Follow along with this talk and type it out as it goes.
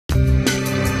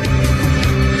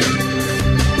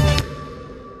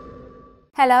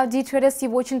Hello, dear traders, you're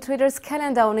watching Traders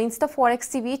Calendar on ИнстаФорекс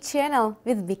TV channel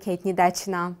with Kate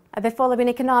Nedachina. The following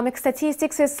economic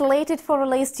statistics is slated for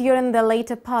release during the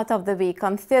later part of the week.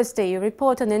 On Thursday, a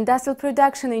report on industrial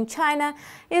production in China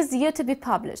is due to be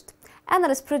published.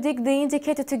 Analysts predict the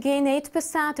indicator to gain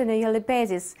 8% on a yearly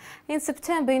basis. In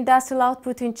September, industrial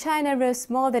output in China rose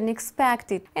more than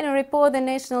expected. In a report, the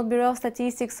National Bureau of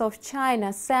Statistics of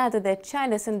China said that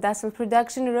China's industrial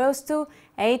production rose to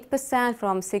 8%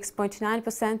 from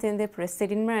 6.9% in the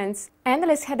preceding months.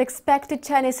 Analysts had expected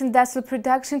Chinese industrial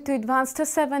production to advance to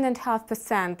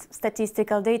 7.5%.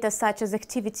 Statistical data such as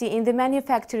activity in the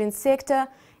manufacturing sector,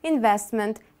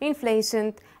 investment,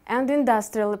 inflation, and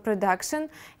industrial production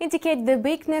indicate the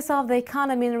weakness of the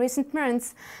economy in recent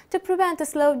months. To prevent a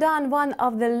slowdown, one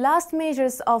of the last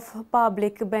measures of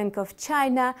Public Bank of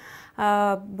China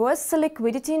was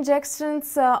liquidity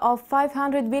injections of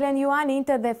 500 billion yuan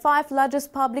into the 5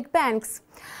 largest public banks.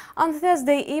 On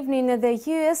Thursday evening, the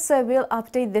US will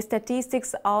update the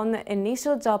statistics on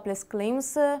initial jobless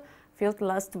claims filed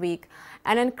last week.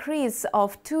 An increase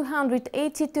of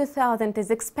 282,000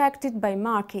 is expected by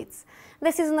markets. The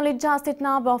seasonally adjusted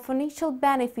number of initial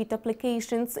benefit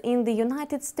applications in the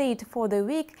United States for the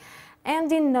week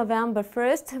ending November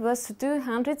 1st was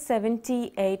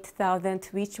 278,000,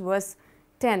 which was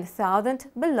 10,000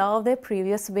 below the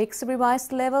previous week's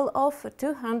revised level of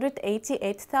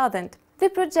 288,000. The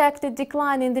projected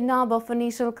decline in the number of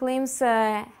initial claims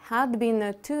had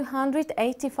been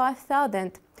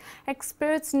 285,000.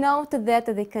 Experts note that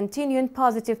the continuing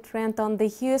positive trend on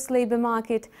the US labor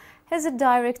market has a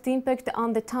direct impact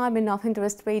on the timing of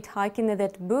interest rate hiking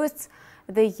that boosts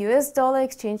the US dollar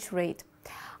exchange rate.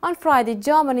 On Friday,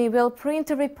 Germany will print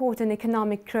a report on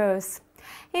economic growth.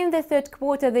 In the third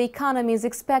quarter, the economy is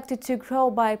expected to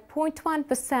grow by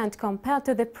 0.1% compared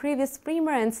to the previous 3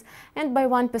 months and by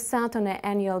 1% on an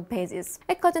annual basis.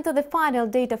 According to the final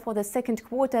data for the second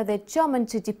quarter, the German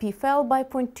GDP fell by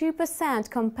 0.2%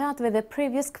 compared with the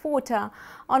previous quarter.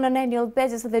 On an annual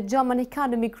basis, the German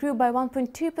economy grew by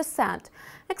 1.2%.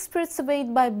 Experts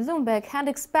surveyed by Bloomberg had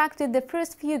expected the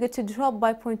first figure to drop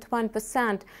by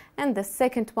 0.1% and the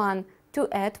second one to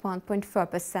add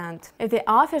 1.4%. The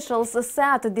officials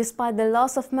said that despite the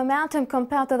loss of momentum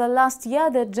compared to the last year,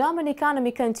 the German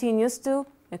economy continues to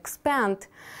expand.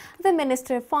 The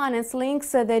Ministry of Finance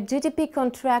links the GDP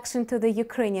contraction to the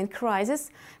Ukrainian crisis,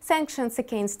 sanctions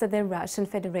against the Russian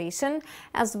Federation,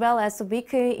 as well as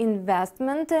weak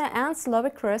investment and slower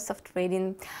growth of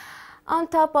trading. On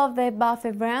top of the above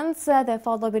events, the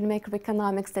following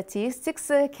macroeconomic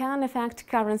statistics can affect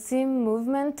currency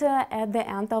movement at the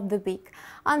end of the week.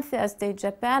 On Thursday,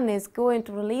 Japan is going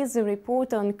to release a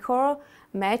report on core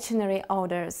machinery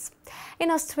orders.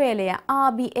 In Australia,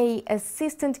 RBA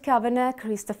Assistant Governor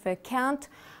Christopher Kent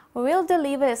will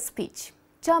deliver a speech.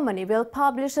 Germany will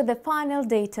publish the final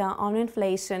data on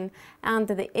inflation, and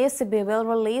the ECB will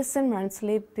release a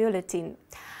monthly bulletin.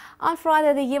 On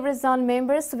Friday, the Eurozone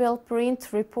members will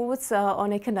print reports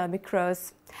on economic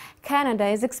growth. Canada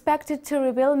is expected to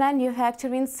reveal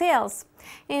manufacturing sales.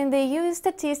 In the EU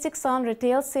statistics on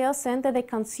retail sales and the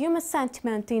Consumer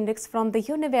Sentiment Index from the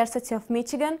University of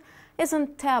Michigan is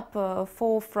on tap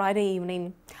for Friday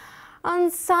evening. On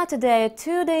Saturday, a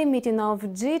 2-day meeting of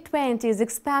G20 is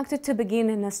expected to begin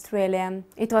in Australia.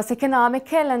 It was Economic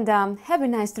Calendar. Have a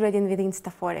nice trading with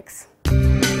ИнстаФорекс.